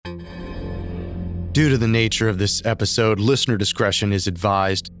Due to the nature of this episode, listener discretion is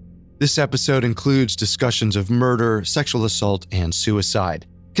advised. This episode includes discussions of murder, sexual assault, and suicide.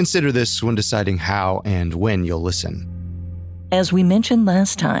 Consider this when deciding how and when you'll listen. As we mentioned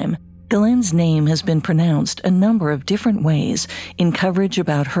last time, Ghislaine's name has been pronounced a number of different ways in coverage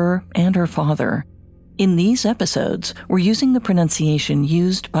about her and her father. In these episodes, we're using the pronunciation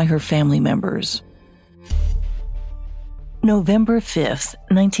used by her family members. November 5th,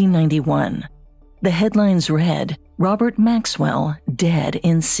 1991. The headlines read, Robert Maxwell dead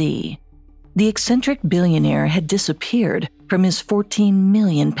in sea. The eccentric billionaire had disappeared from his £14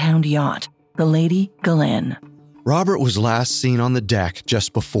 million yacht, the Lady Ghislaine. Robert was last seen on the deck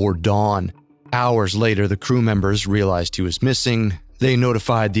just before dawn. Hours later, the crew members realized he was missing. They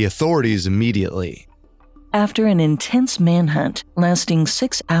notified the authorities immediately. After an intense manhunt lasting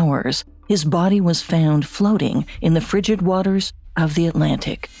 6 hours, his body was found floating in the frigid waters of the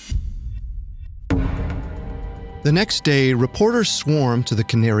Atlantic. The next day, reporters swarmed to the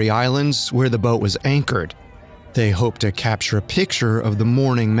Canary Islands where the boat was anchored. They hoped to capture a picture of the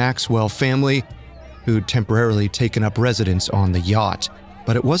mourning Maxwell family who'd temporarily taken up residence on the yacht.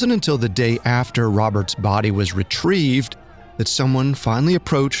 But it wasn't until the day after Robert's body was retrieved that someone finally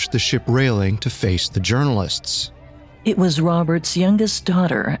approached the ship railing to face the journalists. It was Robert's youngest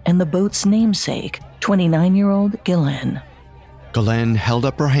daughter and the boat's namesake, 29-year-old Ghislaine. Ghislaine held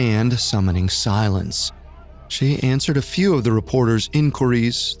up her hand, summoning silence. She answered a few of the reporters'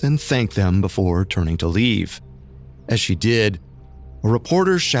 inquiries, then thanked them before turning to leave. As she did, a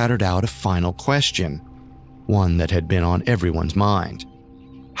reporter shouted out a final question, one that had been on everyone's mind.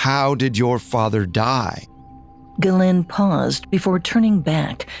 How did your father die? Ghislaine paused before turning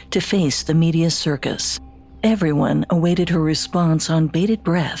back to face the media circus. Everyone awaited her response on bated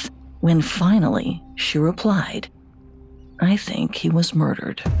breath when finally she replied, I think he was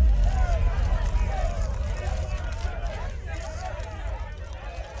murdered.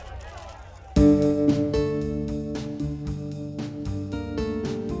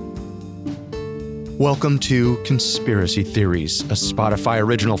 Welcome to Conspiracy Theories, a Spotify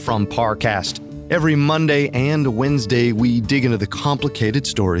original from Parcast. Every Monday and Wednesday, we dig into the complicated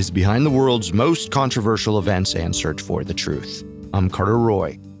stories behind the world's most controversial events and search for the truth. I'm Carter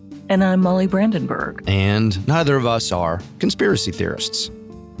Roy. And I'm Molly Brandenburg. And neither of us are conspiracy theorists.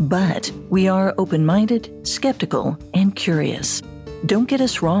 But we are open-minded, skeptical, and curious. Don't get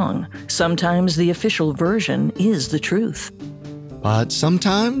us wrong. Sometimes the official version is the truth. But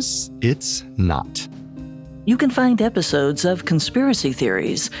sometimes it's not. You can find episodes of Conspiracy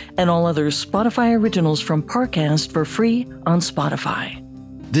Theories and all other Spotify originals from Parcast for free on Spotify.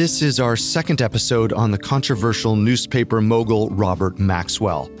 This is our second episode on the controversial newspaper mogul Robert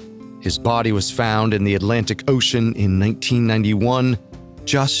Maxwell. His body was found in the Atlantic Ocean in 1991,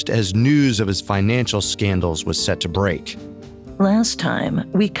 just as news of his financial scandals was set to break. Last time,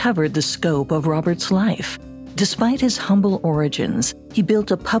 we covered the scope of Robert's life. Despite his humble origins, he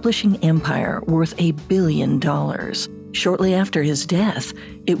built a publishing empire worth $1 billion. Shortly after his death,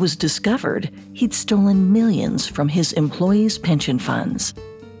 it was discovered he'd stolen millions from his employees' pension funds.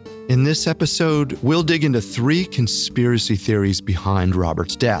 In this episode, we'll dig into 3 conspiracy theories behind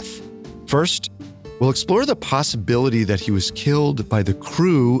Robert's death. First, we'll explore the possibility that he was killed by the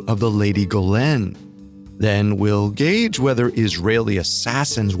crew of the Lady Ghislaine. Then we'll gauge whether Israeli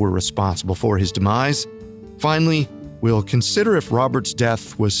assassins were responsible for his demise. Finally, we'll consider if Robert's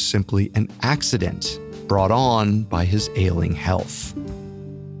death was simply an accident brought on by his ailing health.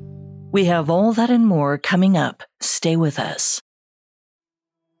 We have all that and more coming up. Stay with us.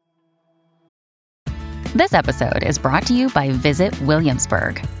 This episode is brought to you by Visit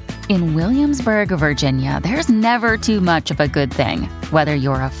Williamsburg. In Williamsburg, Virginia, there's never too much of a good thing. Whether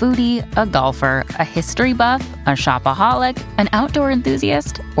you're a foodie, a golfer, a history buff, a shopaholic, an outdoor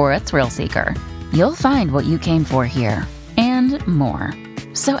enthusiast, or a thrill seeker, you'll find what you came for here and more.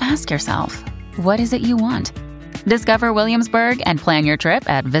 So ask yourself, what is it you want? Discover Williamsburg and plan your trip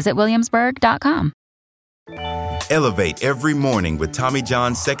at visitwilliamsburg.com. Elevate every morning with Tommy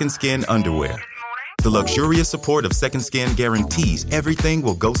John's Second Skin underwear. The luxurious support of Second Skin guarantees everything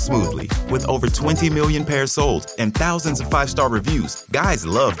will go smoothly. With over 20 million pairs sold and thousands of 5-star reviews, guys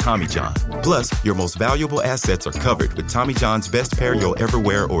love Tommy John. Plus, your most valuable assets are covered with Tommy John's best pair you'll ever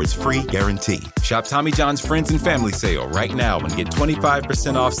wear or its free guarantee. Shop Tommy John's Friends and Family Sale right now and get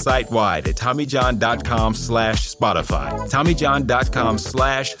 25% off site-wide at TommyJohn.com/Spotify.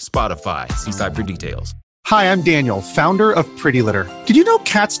 TommyJohn.com/Spotify. See site for details. Hi, I'm Daniel, founder of Pretty Litter. Did you know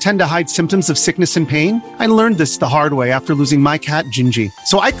cats tend to hide symptoms of sickness and pain? I learned this the hard way after losing my cat, Gingy.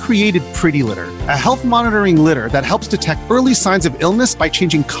 So I created Pretty Litter, a health monitoring litter that helps detect early signs of illness by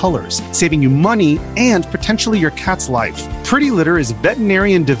changing colors, saving you money and potentially your cat's life. Pretty Litter is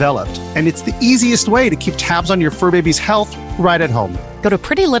veterinarian developed, and it's the easiest way to keep tabs on your fur baby's health right at home. Go to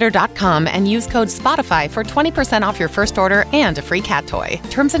prettylitter.com and use code SPOTIFY for 20% off your first order and a free cat toy.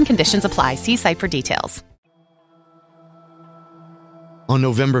 Terms and conditions apply. See site for details. On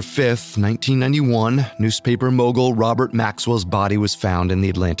November 5th, 1991, newspaper mogul Robert Maxwell's body was found in the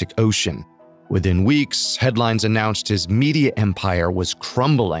Atlantic Ocean. Within weeks, headlines announced his media empire was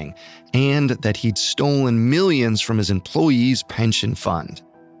crumbling and that he'd stolen millions from his employees' pension fund.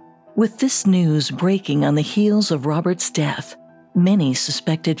 With this news breaking on the heels of Robert's death, many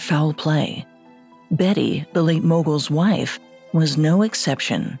suspected foul play. Betty, the late mogul's wife, was no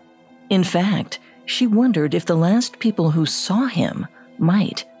exception. In fact, she wondered if the last people who saw him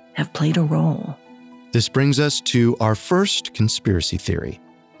might have played a role. This brings us to our first conspiracy theory,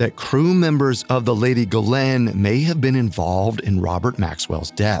 that crew members of the Lady Galen may have been involved in Robert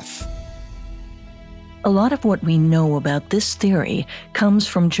Maxwell's death. A lot of what we know about this theory comes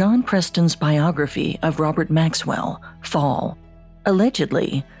from John Preston's biography of Robert Maxwell, Fall.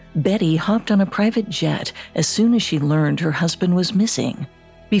 Allegedly, Betty hopped on a private jet as soon as she learned her husband was missing.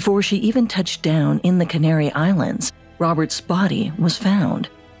 Before she even touched down in the Canary Islands, Robert's body was found.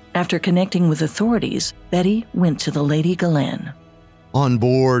 After connecting with authorities, Betty went to the Lady Galen. On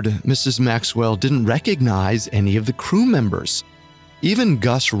board, Mrs. Maxwell didn't recognize any of the crew members. Even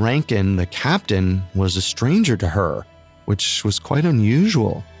Gus Rankin, the captain, was a stranger to her, which was quite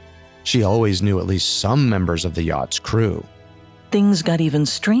unusual. She always knew at least some members of the yacht's crew. Things got even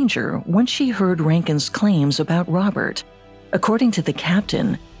stranger once she heard Rankin's claims about Robert. According to the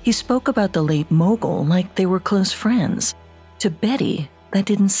captain, he spoke about the late mogul like they were close friends. To Betty, that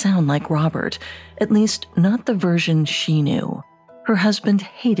didn't sound like Robert, at least not the version she knew. Her husband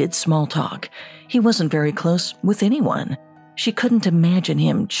hated small talk. He wasn't very close with anyone. She couldn't imagine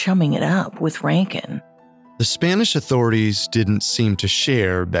him chumming it up with Rankin. The Spanish authorities didn't seem to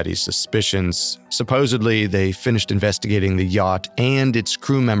share Betty's suspicions. Supposedly, they finished investigating the yacht and its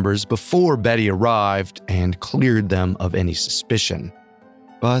crew members before Betty arrived and cleared them of any suspicion.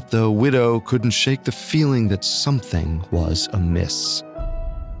 But the widow couldn't shake the feeling that something was amiss.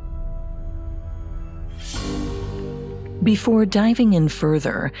 Before diving in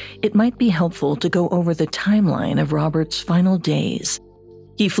further, it might be helpful to go over the timeline of Robert's final days.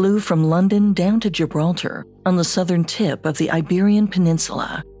 He flew from London down to Gibraltar on the southern tip of the Iberian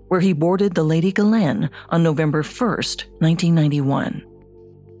Peninsula, where he boarded the Lady Galen on November 1st, 1991.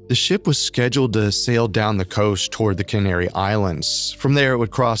 The ship was scheduled to sail down the coast toward the Canary Islands. From there, it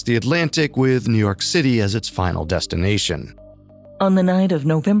would cross the Atlantic with New York City as its final destination. On the night of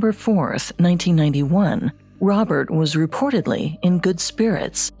November 4th, 1991, Robert was reportedly in good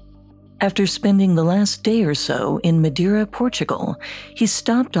spirits. After spending the last day or so in Madeira, Portugal, he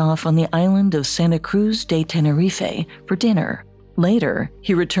stopped off on the island of Santa Cruz de Tenerife for dinner. Later,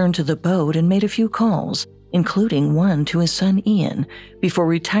 he returned to the boat and made a few calls, including one to his son Ian, before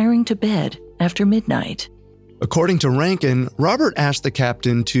retiring to bed after midnight. According to Rankin, Robert asked the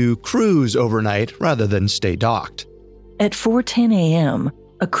captain to cruise overnight rather than stay docked. At 4:10 a.m.,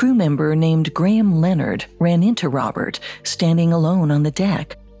 a crew member named Graham Leonard ran into Robert, standing alone on the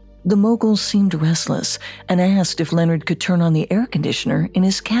deck. The mogul seemed restless and asked if Leonard could turn on the air conditioner in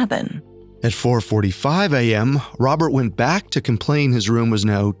his cabin. At 4:45 a.m., Robert went back to complain his room was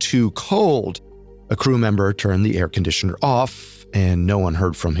now too cold. A crew member turned the air conditioner off, and no one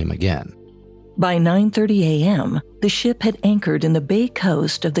heard from him again. By 9:30 a.m., the ship had anchored in the bay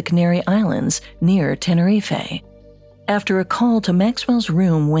coast of the Canary Islands near Tenerife. After a call to Maxwell's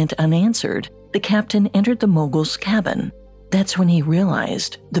room went unanswered, the captain entered the mogul's cabin. That's when he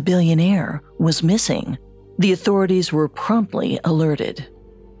realized the billionaire was missing. The authorities were promptly alerted.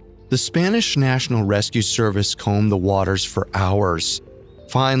 The Spanish National Rescue Service combed the waters for hours.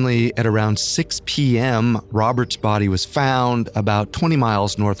 Finally, at around 6 p.m., Robert's body was found about 20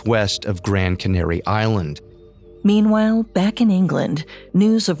 miles northwest of Gran Canary Island. Meanwhile, back in England,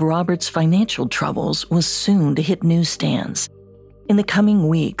 news of Robert's financial troubles was soon to hit newsstands. In the coming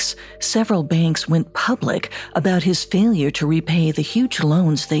weeks, several banks went public about his failure to repay the huge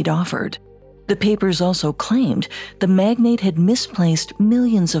loans they'd offered. The papers also claimed the magnate had misplaced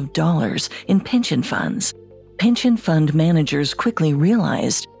millions of dollars in pension funds. Pension fund managers quickly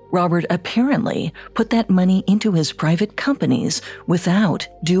realized Robert apparently put that money into his private companies without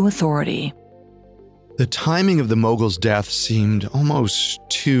due authority. The timing of the mogul's death seemed almost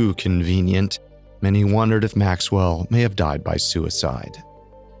too convenient. Many wondered if Maxwell may have died by suicide.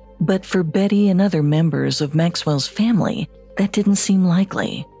 But for Betty and other members of Maxwell's family, that didn't seem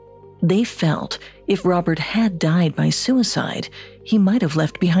likely. They felt if Robert had died by suicide, he might have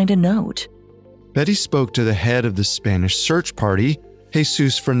left behind a note. Betty spoke to the head of the Spanish search party,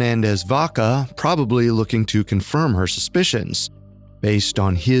 Jesus Fernandez Vaca, probably looking to confirm her suspicions. Based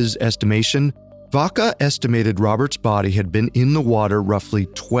on his estimation, Vaca estimated Robert's body had been in the water roughly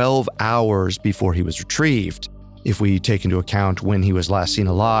 12 hours before he was retrieved. If we take into account when he was last seen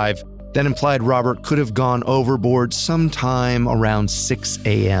alive, that implied Robert could have gone overboard sometime around 6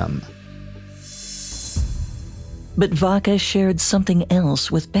 a.m. But Vaca shared something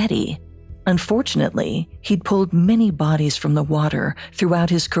else with Betty. Unfortunately, he'd pulled many bodies from the water throughout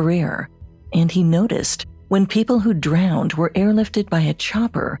his career, and he noticed when people who drowned were airlifted by a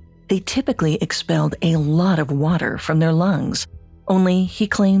chopper, they typically expelled a lot of water from their lungs. Only he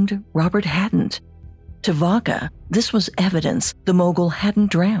claimed Robert hadn't. To Vaca, this was evidence the Mogul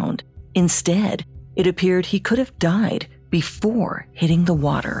hadn't drowned. Instead, it appeared he could have died before hitting the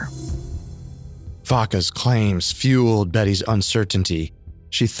water. Vaca's claims fueled Betty's uncertainty.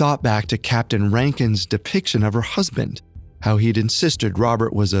 She thought back to Captain Rankin's depiction of her husband, how he'd insisted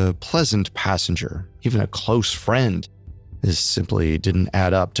Robert was a pleasant passenger, even a close friend. This simply didn't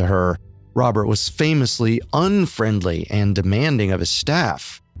add up to her. Robert was famously unfriendly and demanding of his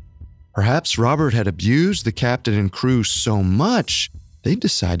staff. Perhaps Robert had abused the captain and crew so much, they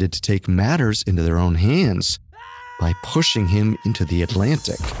decided to take matters into their own hands by pushing him into the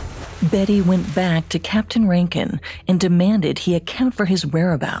Atlantic. Betty went back to Captain Rankin and demanded he account for his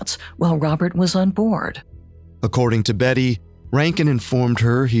whereabouts while Robert was on board. According to Betty, Rankin informed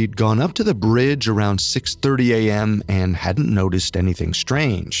her he'd gone up to the bridge around 6:30 a.m. and hadn't noticed anything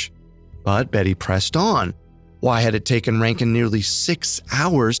strange. But Betty pressed on. Why had it taken Rankin nearly 6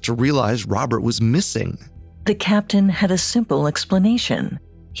 hours to realize Robert was missing? The captain had a simple explanation.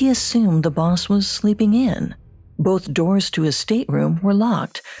 He assumed the boss was sleeping in. Both doors to his stateroom were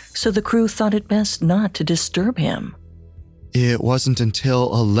locked, so the crew thought it best not to disturb him. It wasn't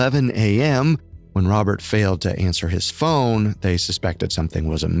until 11 a.m., when Robert failed to answer his phone, they suspected something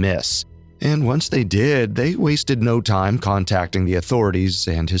was amiss. And once they did, they wasted no time contacting the authorities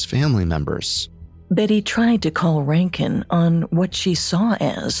and his family members. Betty tried to call Rankin on what she saw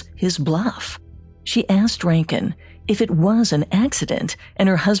as his bluff. She asked Rankin if it was an accident and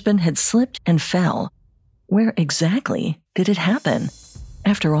her husband had slipped and fell. Where exactly did it happen?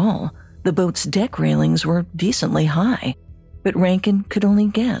 After all, the boat's deck railings were decently high, but Rankin could only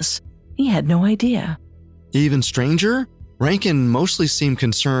guess. He had no idea. Even stranger, Rankin mostly seemed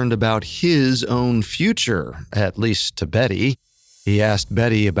concerned about his own future, at least to Betty. He asked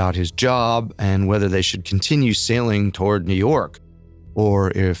Betty about his job and whether they should continue sailing toward New York, or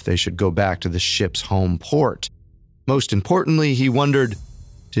if they should go back to the ship's home port. Most importantly, he wondered,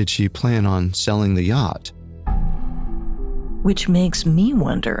 did she plan on selling the yacht? Which makes me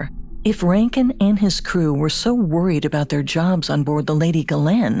wonder, if Rankin and his crew were so worried about their jobs on board the Lady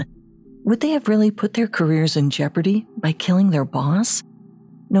Galen, would they have really put their careers in jeopardy by killing their boss?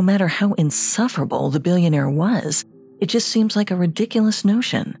 No matter how insufferable the billionaire was, it just seems like a ridiculous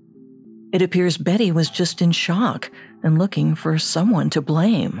notion. It appears Betty was just in shock and looking for someone to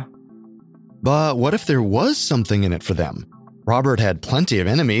blame. But what if there was something in it for them? Robert had plenty of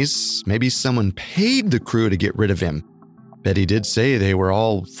enemies. Maybe someone paid the crew to get rid of him. Betty did say they were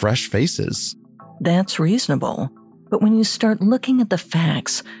all fresh faces. That's reasonable. But when you start looking at the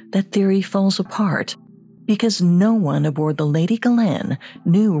facts, that theory falls apart. Because no one aboard the Lady Galen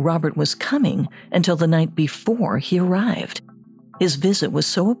knew Robert was coming until the night before he arrived. His visit was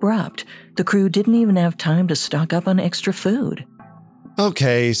so abrupt, the crew didn't even have time to stock up on extra food.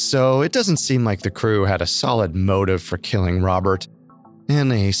 Okay, so it doesn't seem like the crew had a solid motive for killing Robert. And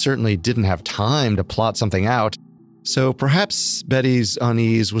they certainly didn't have time to plot something out. So perhaps Betty's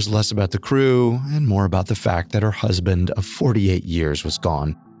unease was less about the crew and more about the fact that her husband of 48 years was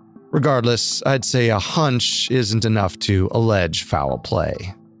gone. Regardless, I'd say a hunch isn't enough to allege foul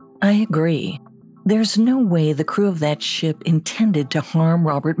play. I agree. There's no way the crew of that ship intended to harm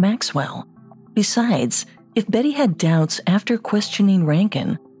Robert Maxwell. Besides, if Betty had doubts after questioning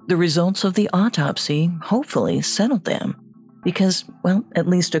Rankin, the results of the autopsy hopefully settled them. Because, well, at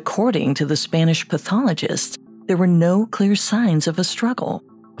least according to the Spanish pathologists, there were no clear signs of a struggle.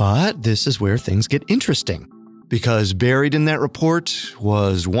 But this is where things get interesting, because buried in that report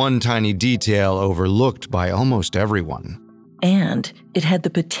was one tiny detail overlooked by almost everyone. And it had the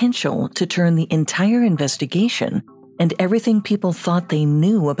potential to turn the entire investigation and everything people thought they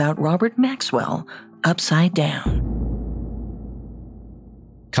knew about Robert Maxwell upside down.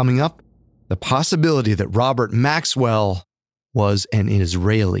 Coming up, the possibility that Robert Maxwell was an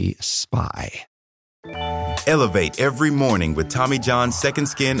Israeli spy. Elevate every morning with Tommy John's Second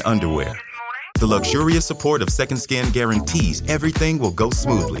Skin underwear. The luxurious support of Second Skin guarantees everything will go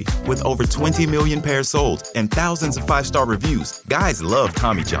smoothly. With over 20 million pairs sold and thousands of 5-star reviews, guys love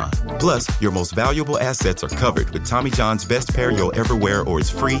Tommy John. Plus, your most valuable assets are covered with Tommy John's best pair you'll ever wear or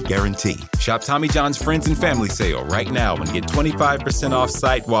its free guarantee. Shop Tommy John's Friends and Family Sale right now and get 25% off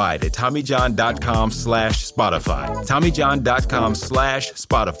site-wide at TommyJohn.com/Spotify.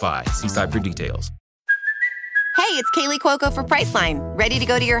 TommyJohn.com/Spotify. See site for details. Hey, it's Kaylee Cuoco for Priceline. Ready to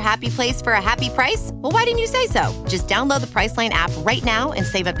go to your happy place for a happy price? Well, why didn't you say so? Just download the Priceline app right now and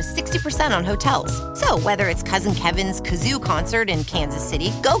save up to 60% on hotels. So whether it's Cousin Kevin's Kazoo Concert in Kansas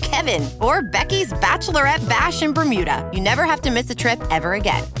City, go Kevin, or Becky's Bachelorette Bash in Bermuda, you never have to miss a trip ever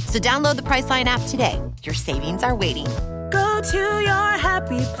again. So download the Priceline app today. Your savings are waiting. Go to your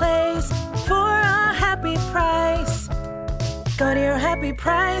happy place for a happy price. Go to your happy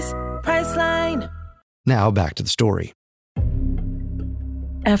price, Priceline. Now back to the story.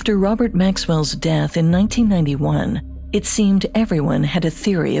 After Robert Maxwell's death in 1991, it seemed everyone had a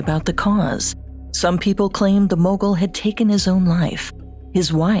theory about the cause. Some people claimed the mogul had taken his own life.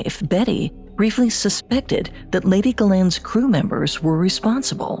 His wife, Betty, briefly suspected that Lady Galen's crew members were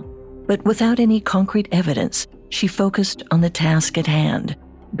responsible. But without any concrete evidence, she focused on the task at hand,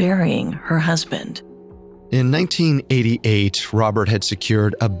 burying her husband. In 1988, Robert had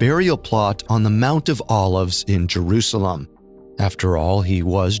secured a burial plot on the Mount of Olives in Jerusalem. After all, he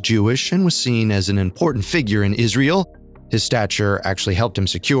was Jewish and was seen as an important figure in Israel. His stature actually helped him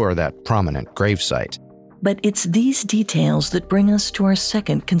secure that prominent gravesite. But it's these details that bring us to our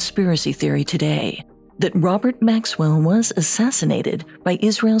second conspiracy theory today, that Robert Maxwell was assassinated by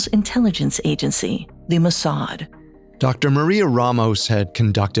Israel's intelligence agency, the Mossad. Dr. Maria Ramos had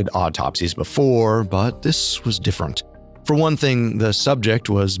conducted autopsies before, but this was different. For one thing, the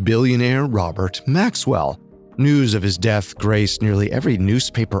subject was billionaire Robert Maxwell. News of his death graced nearly every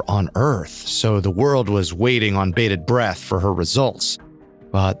newspaper on Earth, so the world was waiting on bated breath for her results.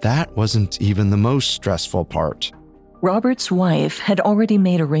 But that wasn't even the most stressful part. Robert's wife had already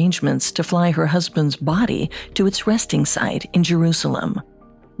made arrangements to fly her husband's body to its resting site in Jerusalem.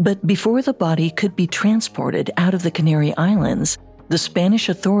 But before the body could be transported out of the Canary Islands, the Spanish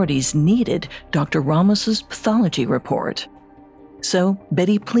authorities needed Dr. Ramos's pathology report. So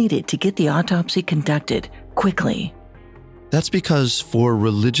Betty pleaded to get the autopsy conducted quickly. That's because for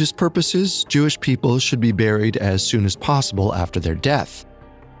religious purposes, Jewish people should be buried as soon as possible after their death.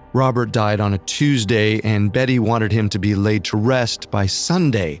 Robert died on a Tuesday, and Betty wanted him to be laid to rest by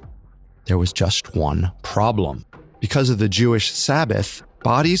Sunday. There was just one problem. Because of the Jewish Sabbath,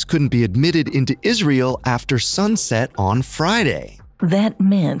 bodies couldn't be admitted into Israel after sunset on Friday. That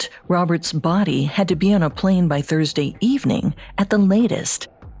meant Robert's body had to be on a plane by Thursday evening at the latest.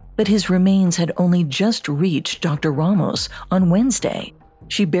 But his remains had only just reached Dr. Ramos on Wednesday.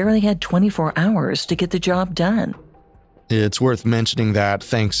 She barely had 24 hours to get the job done. It's worth mentioning that,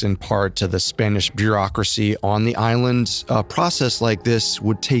 thanks in part to the Spanish bureaucracy on the island, a process like this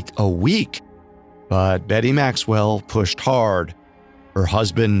would take a week. But Betty Maxwell pushed hard. Her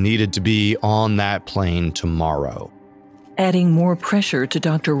husband needed to be on that plane tomorrow. Adding more pressure to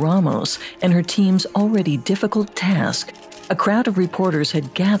Dr. Ramos and her team's already difficult task, a crowd of reporters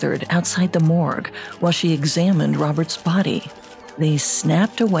had gathered outside the morgue while she examined Robert's body. They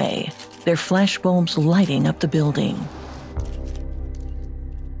snapped away, their flashbulbs lighting up the building.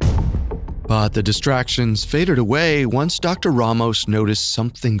 But the distractions faded away once Dr. Ramos noticed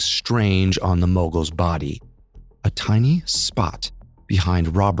something strange on the mogul's body. A tiny spot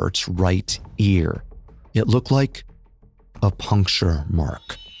behind Robert's right ear. It looked like a puncture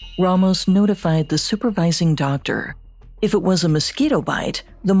mark. Ramos notified the supervising doctor. If it was a mosquito bite,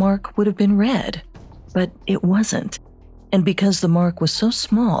 the mark would have been red. But it wasn't. And because the mark was so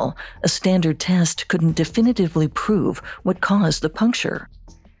small, a standard test couldn't definitively prove what caused the puncture.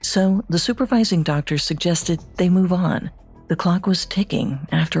 So the supervising doctor suggested they move on. The clock was ticking,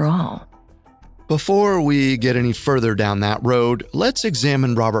 after all. Before we get any further down that road, let's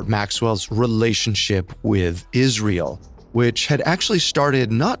examine Robert Maxwell's relationship with Israel, which had actually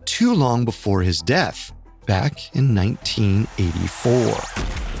started not too long before his death, back in 1984.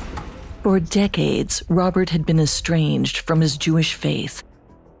 For decades, Robert had been estranged from his Jewish faith.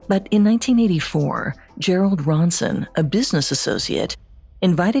 But in 1984, Gerald Ronson, a business associate,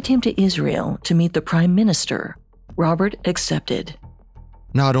 invited him to Israel to meet the prime minister. Robert accepted.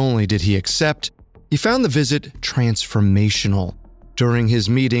 Not only did he accept, he found the visit transformational. During his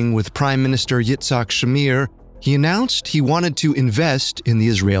meeting with Prime Minister Yitzhak Shamir, He announced he wanted to invest in the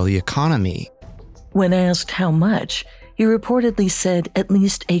Israeli economy. When asked how much, he reportedly said at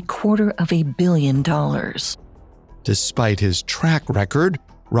least $250 million. Despite his track record,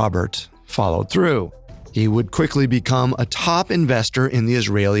 Robert followed through. He would quickly become a top investor in the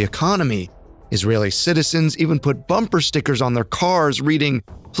Israeli economy. Israeli citizens even put bumper stickers on their cars reading,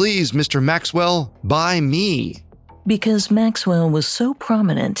 "Please, Mr. Maxwell, buy me." Because Maxwell was so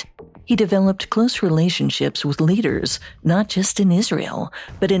prominent, he developed close relationships with leaders, not just in Israel,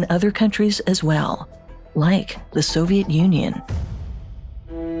 but in other countries as well, like the Soviet Union.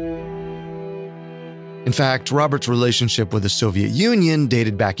 In fact, Robert's relationship with the Soviet Union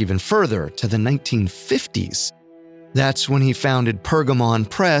dated back even further, to the 1950s. That's when he founded Pergamon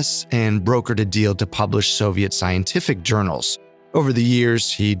Press and brokered a deal to publish Soviet scientific journals. Over the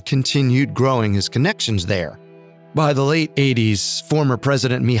years, he'd continued growing his connections there. By the late 80s, former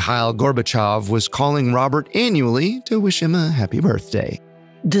President Mikhail Gorbachev was calling Robert annually to wish him a happy birthday.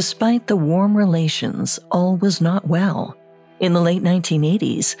 Despite the warm relations, all was not well. In the late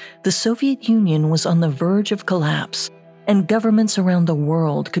 1980s, the Soviet Union was on the verge of collapse, and governments around the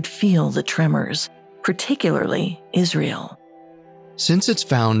world could feel the tremors, particularly Israel. Since its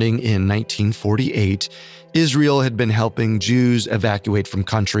founding in 1948, Israel had been helping Jews evacuate from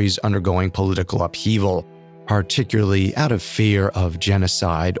countries undergoing political upheaval, particularly out of fear of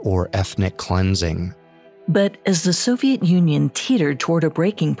genocide or ethnic cleansing. But as the Soviet Union teetered toward a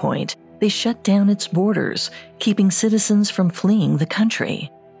breaking point, they shut down its borders, keeping citizens from fleeing the country.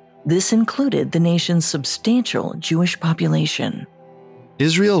 This included the nation's substantial Jewish population.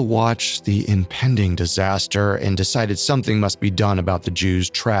 Israel watched the impending disaster and decided something must be done about the Jews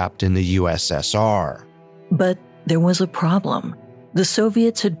trapped in the USSR. But there was a problem. The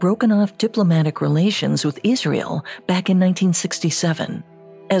Soviets had broken off diplomatic relations with Israel back in 1967.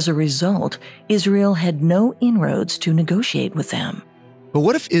 As a result, Israel had no inroads to negotiate with them. But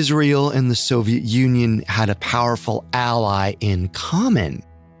what if Israel and the Soviet Union had a powerful ally in common?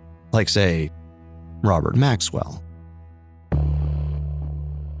 Like, say, Robert Maxwell.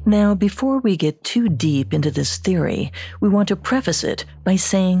 Now, before we get too deep into this theory, we want to preface it by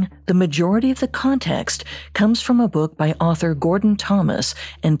saying the majority of the context comes from a book by author Gordon Thomas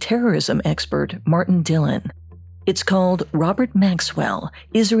and terrorism expert Martin Dillon. It's called Robert Maxwell,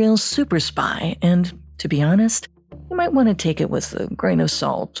 Israel's Super Spy, and, to be honest, you might want to take it with a grain of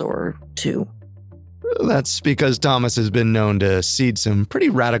salt or two. That's because Thomas has been known to seed some pretty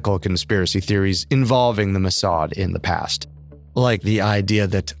radical conspiracy theories involving the Mossad in the past. Like the idea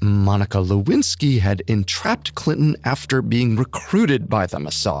that Monica Lewinsky had entrapped Clinton after being recruited by the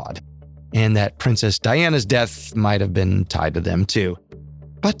Mossad, and that Princess Diana's death might have been tied to them too.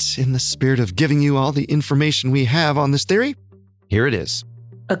 But in the spirit of giving you all the information we have on this theory, here it is.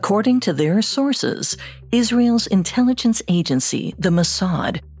 According to their sources, Israel's intelligence agency, the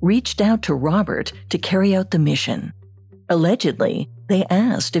Mossad, reached out to Robert to carry out the mission. Allegedly, they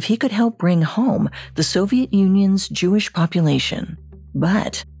asked if he could help bring home the Soviet Union's Jewish population.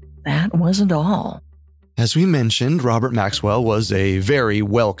 But that wasn't all. As we mentioned, Robert Maxwell was a very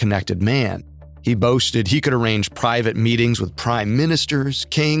well-connected man. He boasted he could arrange private meetings with prime ministers,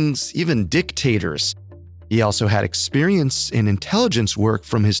 kings, even dictators. He also had experience in intelligence work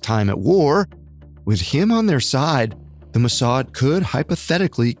from his time at war. With him on their side, the Mossad could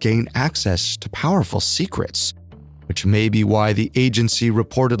hypothetically gain access to powerful secrets, which may be why the agency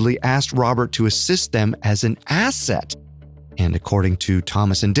reportedly asked Robert to assist them as an asset. And according to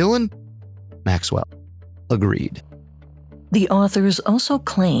Thomas and Dillon, Maxwell agreed. The authors also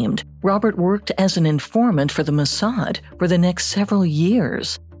claimed Robert worked as an informant for the Mossad for the next several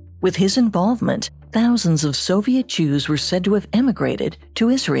years. With his involvement, thousands of Soviet Jews were said to have emigrated to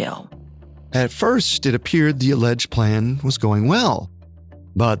Israel. At first, it appeared the alleged plan was going well.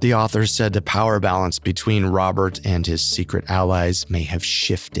 But the authors said the power balance between Robert and his secret allies may have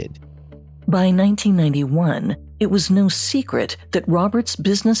shifted. By 1991, it was no secret that Robert's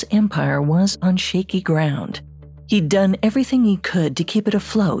business empire was on shaky ground. He'd done everything he could to keep it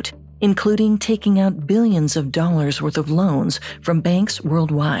afloat, including taking out billions of dollars worth of loans from banks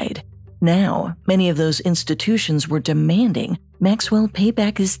worldwide. Now, many of those institutions were demanding Maxwell pay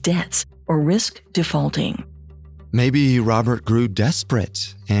back his debts or risk defaulting. Maybe Robert grew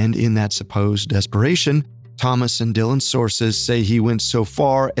desperate, and in that supposed desperation, Thomas and Dillon's sources say he went so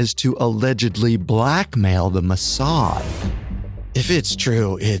far as to allegedly blackmail the Mossad. If it's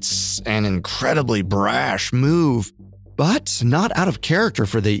true, it's an incredibly brash move, but not out of character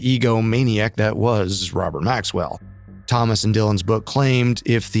for the egomaniac that was Robert Maxwell. Thomas and Dillon's book claimed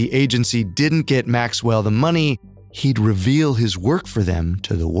if the agency didn't get Maxwell the money, he'd reveal his work for them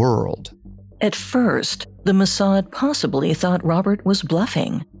to the world. At first, the Mossad possibly thought Robert was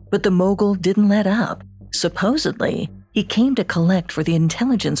bluffing, but the Mogul didn't let up. Supposedly, he came to collect for the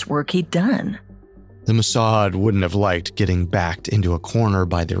intelligence work he'd done. The Mossad wouldn't have liked getting backed into a corner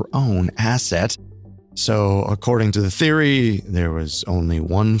by their own asset. So, according to the theory, there was only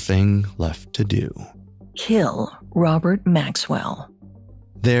one thing left to do. Kill Robert Maxwell.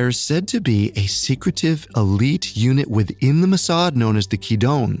 There's said to be a secretive elite unit within the Mossad known as the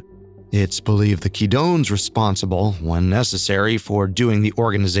Kidon. It's believed the Kidon's responsible, when necessary, for doing the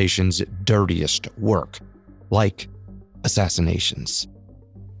organization's dirtiest work, like assassinations.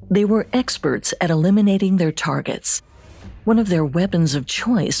 They were experts at eliminating their targets. One of their weapons of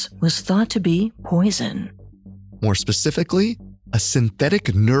choice was thought to be poison. More specifically, a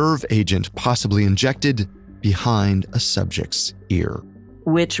synthetic nerve agent possibly injected behind a subject's ear.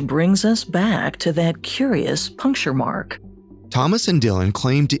 Which brings us back to that curious puncture mark. Thomas and Dillon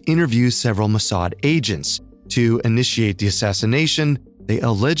claimed to interview several Mossad agents. To initiate the assassination, they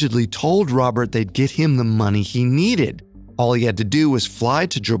allegedly told Robert they'd get him the money he needed. All he had to do was fly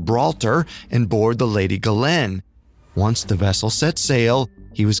to Gibraltar and board the Lady Galen. Once the vessel set sail,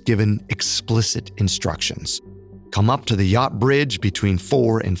 he was given explicit instructions. Come up to the yacht bridge between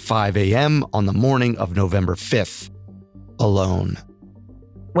 4 and 5 a.m. on the morning of November 5th. Alone.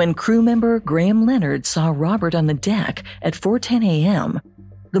 When crew member Graham Leonard saw Robert on the deck at 4:10 a.m.,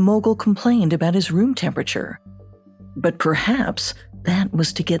 the Mogul complained about his room temperature. But perhaps that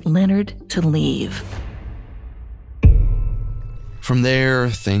was to get Leonard to leave. From there,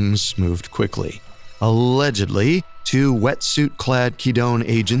 things moved quickly. Allegedly, 2 wetsuit-clad Kidon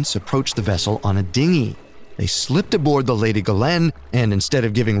agents approached the vessel on a dinghy. They slipped aboard the Lady Galen, and instead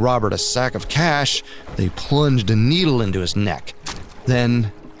of giving Robert a sack of cash, they plunged a needle into his neck.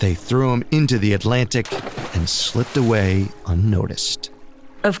 Then, they threw him into the Atlantic and slipped away unnoticed.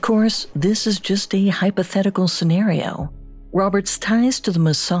 Of course, this is just a hypothetical scenario. Robert's ties to the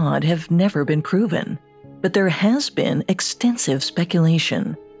Mossad have never been proven, but there has been extensive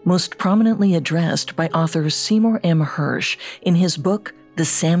speculation, most prominently addressed by author Seymour M. Hersh in his book, The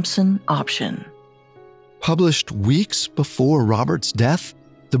Samson Option. Published weeks before Robert's death,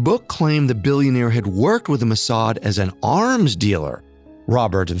 the book claimed the billionaire had worked with the Mossad as an arms dealer.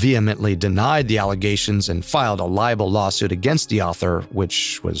 Robert vehemently denied the allegations and filed a libel lawsuit against the author,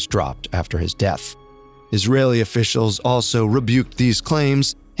 which was dropped after his death. Israeli officials also rebuked these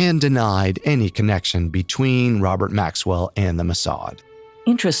claims and denied any connection between Robert Maxwell and the Mossad.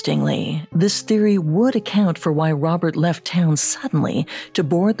 Interestingly, this theory would account for why Robert left town suddenly to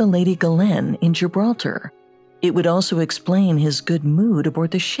board the Lady Galen in Gibraltar. It would also explain his good mood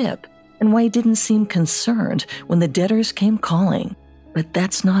aboard the ship and why he didn't seem concerned when the debtors came calling. But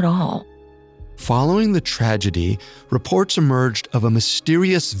that's not all. Following the tragedy, reports emerged of a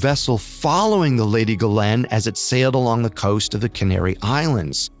mysterious vessel following the Lady Galen as it sailed along the coast of the Canary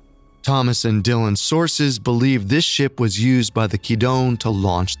Islands. Thomas and Dillon's sources believe this ship was used by the Kidon to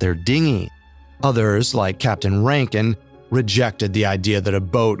launch their dinghy. Others, like Captain Rankin, rejected the idea that a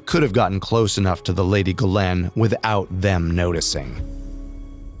boat could have gotten close enough to the Lady Galen without them noticing.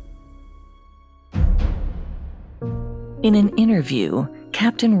 In an interview,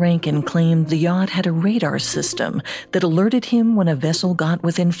 Captain Rankin claimed the yacht had a radar system that alerted him when a vessel got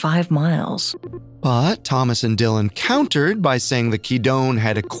within 5 miles. But Thomas and Dillon countered by saying the Kidon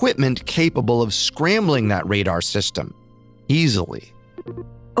had equipment capable of scrambling that radar system easily.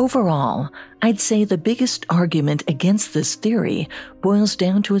 Overall, I'd say the biggest argument against this theory boils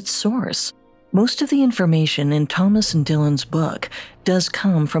down to its source. Most of the information in Thomas and Dillon's book does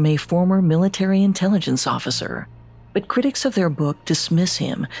come from a former military intelligence officer. But critics of their book dismiss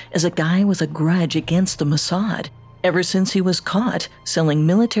him as a guy with a grudge against the Mossad ever since he was caught selling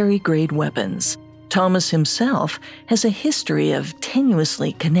military-grade weapons. Thomas himself has a history of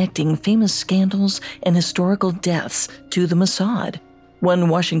tenuously connecting famous scandals and historical deaths to the Mossad. One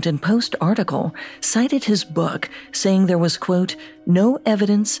Washington Post article cited his book, saying there was, quote, no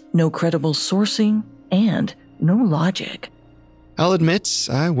evidence, no credible sourcing, and no logic. I'll admit,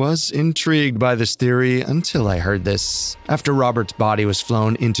 I was intrigued by this theory until I heard this. After Robert's body was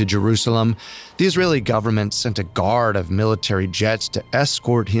flown into Jerusalem, the Israeli government sent a guard of military jets to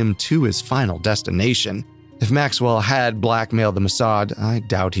escort him to his final destination. If Maxwell had blackmailed the Mossad, I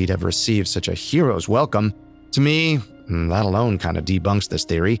doubt he'd have received such a hero's welcome. To me, that alone kind of debunks this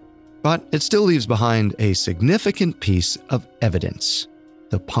theory, but it still leaves behind a significant piece of evidence: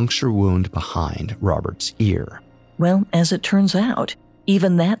 the puncture wound behind Robert's ear. Well, as it turns out,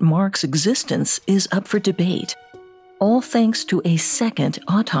 even that mark's existence is up for debate, all thanks to a second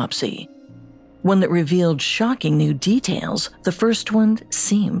autopsy. one that revealed shocking new details the first one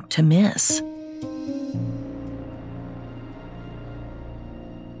seemed to miss.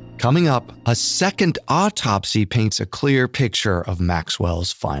 Coming up, a second autopsy paints a clear picture of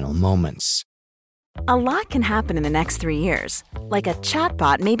Maxwell's final moments. A lot can happen in the next 3 years. Like a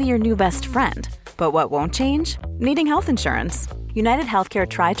chatbot may be your new best friend. But what won't change? Needing health insurance. United Healthcare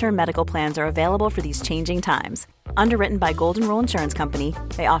Tri-Term Medical Plans are available for these changing times. Underwritten by Golden Rule Insurance Company,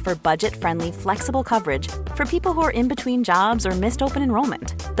 they offer budget-friendly, flexible coverage for people who are in between jobs or missed open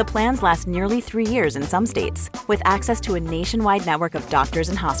enrollment. The plans last nearly 3 years in some states, with access to a nationwide network of doctors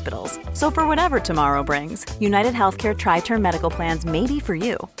and hospitals. So for whatever tomorrow brings, United Healthcare Tri-Term Medical Plans may be for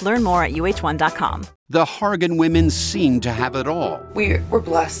you. Learn more at uh1.com. The Hargan women seemed to have it all. We were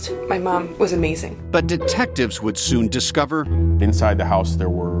blessed. My mom was amazing. But detectives would soon discover inside the house there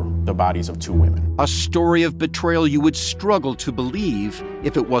were the bodies of 2 women. A story of betrayal you would struggle to believe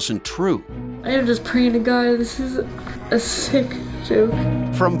if it wasn't true. I am just praying to God, this is a sick joke.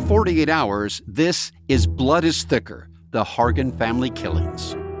 From 48 Hours, this is Blood is Thicker, the Hargan Family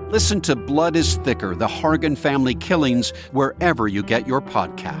Killings. Listen to Blood is Thicker, the Hargan Family Killings, wherever you get your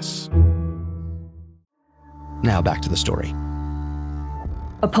podcasts. Now back to the story.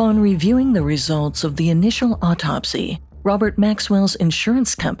 Upon reviewing the results of the initial autopsy, Robert Maxwell's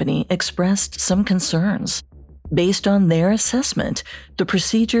insurance company expressed some concerns. Based on their assessment, the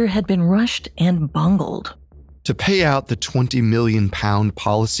procedure had been rushed and bungled. To pay out the £20 million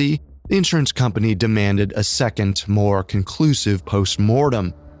policy, the insurance company demanded a second, more conclusive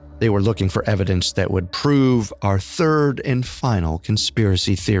post-mortem. They were looking for evidence that would prove our third and final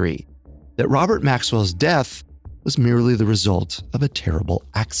conspiracy theory, that Robert Maxwell's death was merely the result of a terrible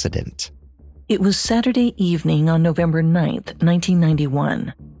accident. It was Saturday evening on November 9th,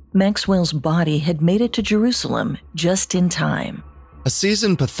 1991. Maxwell's body had made it to Jerusalem just in time. A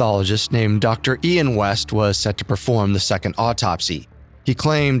seasoned pathologist named Dr. Ian West was set to perform the second autopsy. He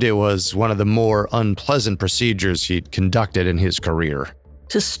claimed it was one of the more unpleasant procedures he'd conducted in his career.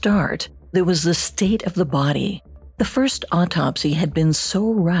 To start, there was the state of the body. The first autopsy had been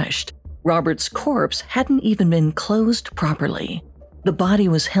so rushed, Robert's corpse hadn't even been closed properly. The body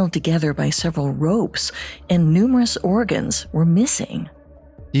was held together by several ropes, and numerous organs were missing.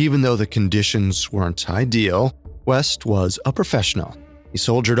 Even though the conditions weren't ideal, West was a professional. He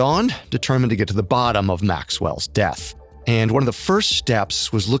soldiered on, determined to get to the bottom of Maxwell's death. And one of the first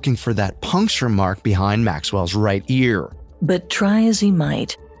steps was looking for that puncture mark behind Maxwell's right ear. But try as he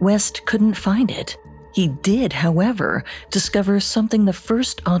might, West couldn't find it. He did, however, discover something the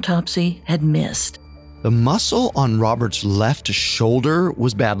first autopsy had missed. The muscle on Robert's left shoulder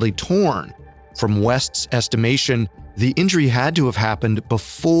was badly torn. From West's estimation, the injury had to have happened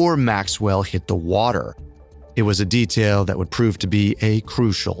before Maxwell hit the water. It was a detail that would prove to be a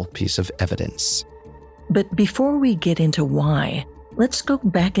crucial piece of evidence. But before we get into why, let's go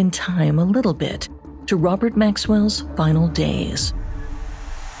back in time a little bit to Robert Maxwell's final days.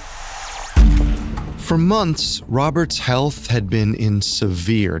 For months, Robert's health had been in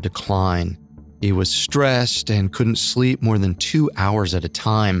severe decline. He was stressed and couldn't sleep more than 2 hours at a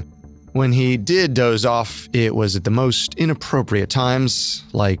time. When he did doze off, it was at the most inappropriate times,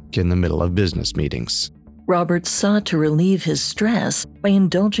 like in the middle of business meetings. Robert sought to relieve his stress by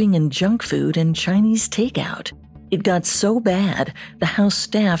indulging in junk food and Chinese takeout. It got so bad, the house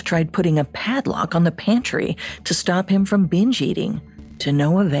staff tried putting a padlock on the pantry to stop him from binge eating, to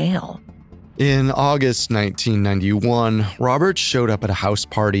no avail. In August 1991, Robert showed up at a house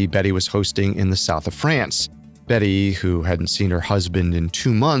party Betty was hosting in the south of France. Betty, who hadn't seen her husband in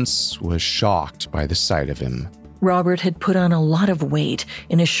 2 months, was shocked by the sight of him. Robert had put on a lot of weight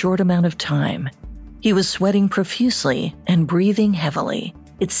in a short amount of time. He was sweating profusely and breathing heavily.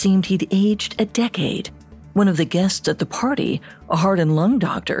 It seemed he'd aged a decade. One of the guests at the party, a heart and lung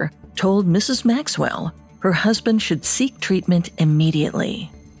doctor, told Mrs. Maxwell her husband should seek treatment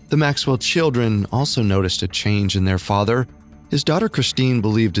immediately. The Maxwell children also noticed a change in their father. His daughter Christine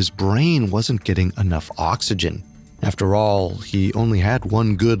believed his brain wasn't getting enough oxygen. After all, he only had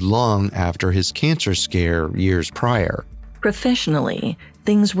one good lung after his cancer scare years prior. Professionally,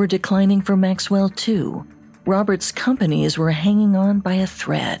 things were declining for Maxwell too. Robert's companies were hanging on by a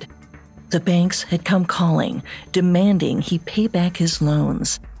thread. The banks had come calling, demanding he pay back his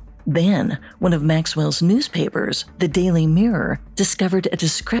loans. Then, one of Maxwell's newspapers, the Daily Mirror, discovered a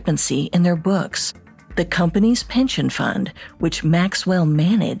discrepancy in their books. The company's pension fund, which Maxwell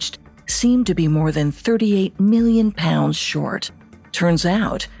managed, seemed to be more than £38 million short. Turns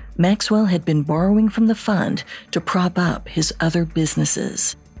out, Maxwell had been borrowing from the fund to prop up his other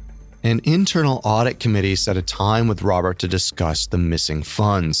businesses. An internal audit committee set a time with Robert to discuss the missing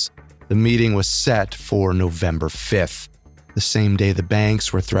funds. The meeting was set for November 5th, the same day the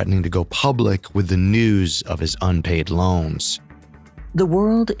banks were threatening to go public with the news of his unpaid loans. The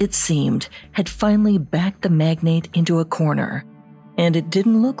world, it seemed, had finally backed the magnate into a corner, and it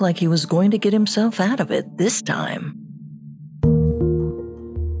didn't look like he was going to get himself out of it this time.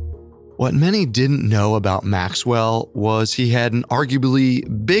 What many didn't know about Maxwell was he had an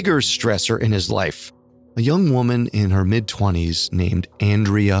arguably bigger stressor in his life, a young woman in her mid-20s named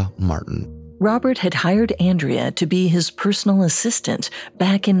Andrea Martin. Robert had hired Andrea to be his personal assistant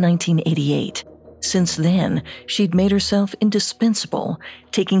back in 1988. Since then, she'd made herself indispensable,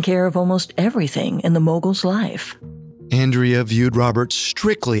 taking care of almost everything in the mogul's life. Andrea viewed Robert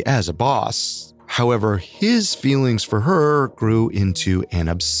strictly as a boss. However, his feelings for her grew into an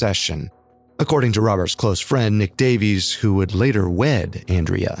obsession, according to Robert's close friend Nick Davies, who would later wed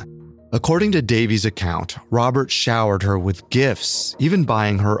Andrea. According to Davies' account, Robert showered her with gifts, even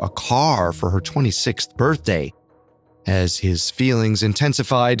buying her a car for her 26th birthday. As his feelings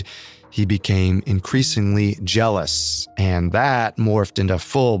intensified, he became increasingly jealous, and that morphed into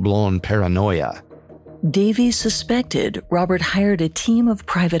full-blown paranoia. Davies suspected Robert hired a team of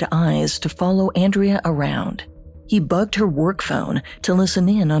private eyes to follow Andrea around. He bugged her work phone to listen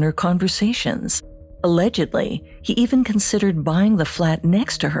in on her conversations. Allegedly, he even considered buying the flat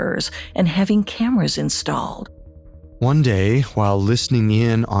next to hers and having cameras installed. One day, while listening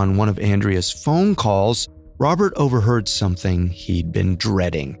in on one of Andrea's phone calls, Robert overheard something he'd been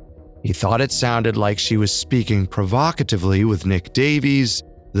dreading. He thought it sounded like she was speaking provocatively with Nick Davies,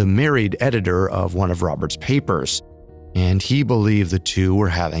 the married editor of one of Robert's papers, and he believed the two were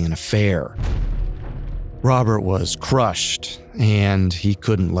having an affair. Robert was crushed, and he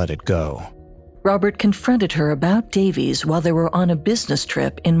couldn't let it go. Robert confronted her about Davies while they were on a business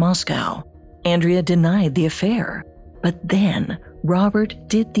trip in Moscow. Andrea denied the affair, but then Robert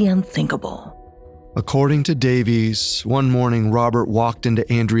did the unthinkable. According to Davies, one morning Robert walked into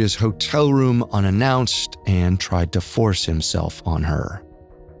Andrea's hotel room unannounced and tried to force himself on her.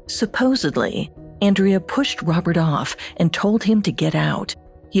 Supposedly, Andrea pushed Robert off and told him to get out.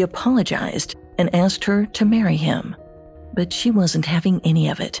 He apologized and asked her to marry him, but she wasn't having any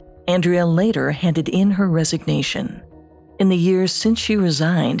of it. Andrea later handed in her resignation. In the years since she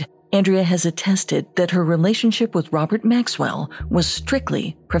resigned, Andrea has attested that her relationship with Robert Maxwell was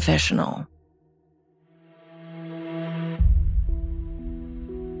strictly professional.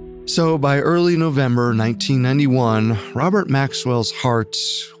 So by early November 1991, Robert Maxwell's heart,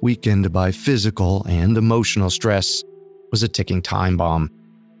 weakened by physical and emotional stress, was a ticking time bomb,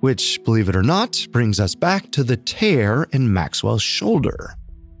 which, believe it or not, brings us back to the tear in Maxwell's shoulder.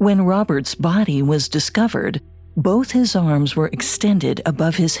 When Robert's body was discovered, both his arms were extended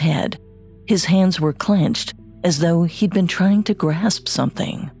above his head. His hands were clenched, as though he'd been trying to grasp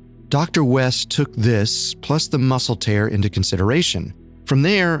something. Dr. West took this, plus the muscle tear, into consideration. From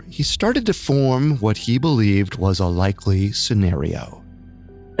there, he started to form what he believed was a likely scenario.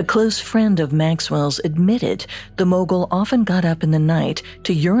 A close friend of Maxwell's admitted the Mogul often got up in the night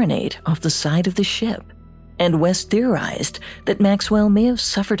to urinate off the side of the ship. And West theorized that Maxwell may have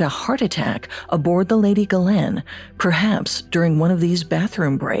suffered a heart attack aboard the Lady Galen, perhaps during one of these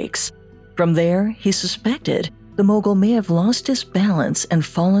bathroom breaks. From there, he suspected the Mogul may have lost his balance and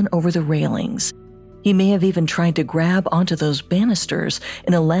fallen over the railings. He may have even tried to grab onto those banisters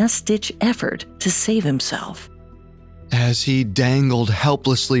in a last-ditch effort to save himself. As he dangled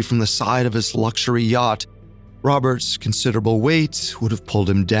helplessly from the side of his luxury yacht, Robert's considerable weight would have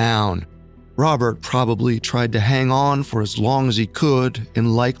pulled him down. Robert probably tried to hang on for as long as he could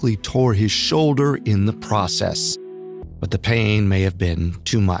and likely tore his shoulder in the process. But the pain may have been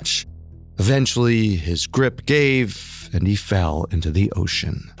too much. Eventually, his grip gave and he fell into the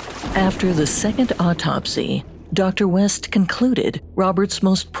ocean. After the second autopsy, Dr. West concluded Robert's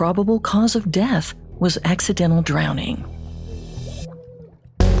most probable cause of death was accidental drowning.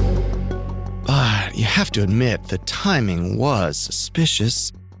 But you have to admit the timing was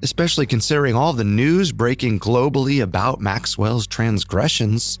suspicious, especially considering all the news breaking globally about Maxwell's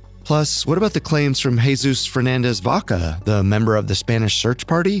transgressions. Plus, what about the claims from Jesus Fernandez Vaca, the member of the Spanish search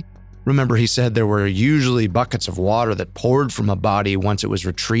party? Remember, he said there were usually buckets of water that poured from a body once it was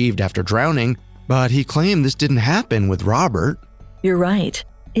retrieved after drowning, but he claimed this didn't happen with Robert. You're right.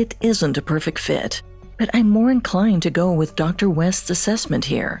 It isn't a perfect fit, but I'm more inclined to go with Dr. West's assessment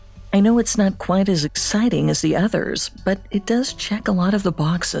here. I know it's not quite as exciting as the others, but it does check a lot of the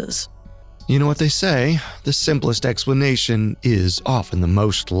boxes. You know what they say, the simplest explanation is often the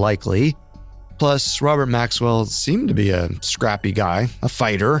most likely. Plus, Robert Maxwell seemed to be a scrappy guy, a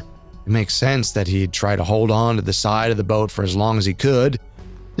fighter. It makes sense that he'd try to hold on to the side of the boat for as long as he could.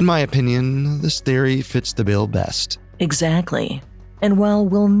 In my opinion, this theory fits the bill best. Exactly. And while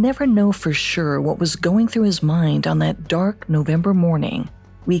we'll never know for sure what was going through his mind on that dark November morning,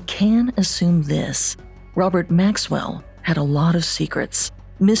 we can assume this. Robert Maxwell had a lot of secrets,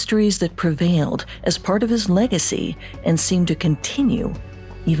 mysteries that prevailed as part of his legacy and seemed to continue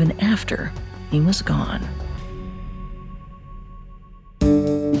even after he was gone.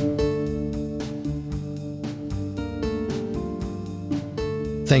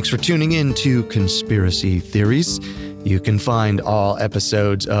 Thanks for tuning in to Conspiracy Theories. You can find all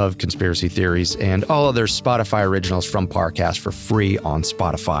episodes of Conspiracy Theories and all other Spotify originals from Parcast for free on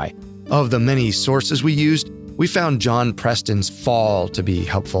Spotify. Of the many sources we used, we found John Preston's Fall to be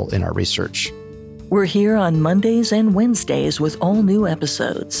helpful in our research. We're here on Mondays and Wednesdays with all new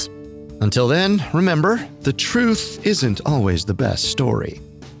episodes. Until then, remember, the truth isn't always the best story.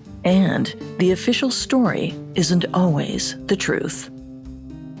 And the official story isn't always the truth.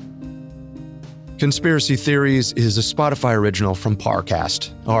 Conspiracy Theories is a Spotify original from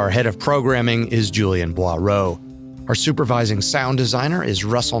Parcast. Our head of programming is Julian Boireau. Our supervising sound designer is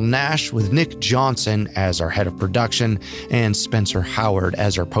Russell Nash, with Nick Johnson as our head of production and Spencer Howard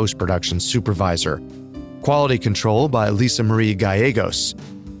as our post-production supervisor. Quality control by Lisa Marie Gallegos.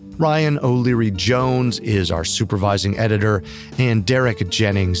 Ryan O'Leary Jones is our supervising editor, and Derek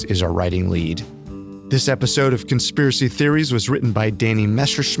Jennings is our writing lead. This episode of Conspiracy Theories was written by Danny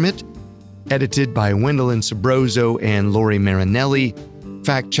Messerschmidt, edited by Wendelin Sabroso and Lori Marinelli,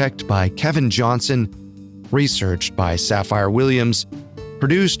 fact-checked by Kevin Johnson, researched by Sapphire Williams,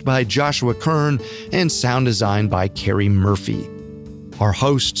 produced by Joshua Kern, and sound designed by Carrie Murphy. Our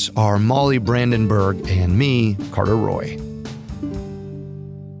hosts are Molly Brandenburg and me, Carter Roy.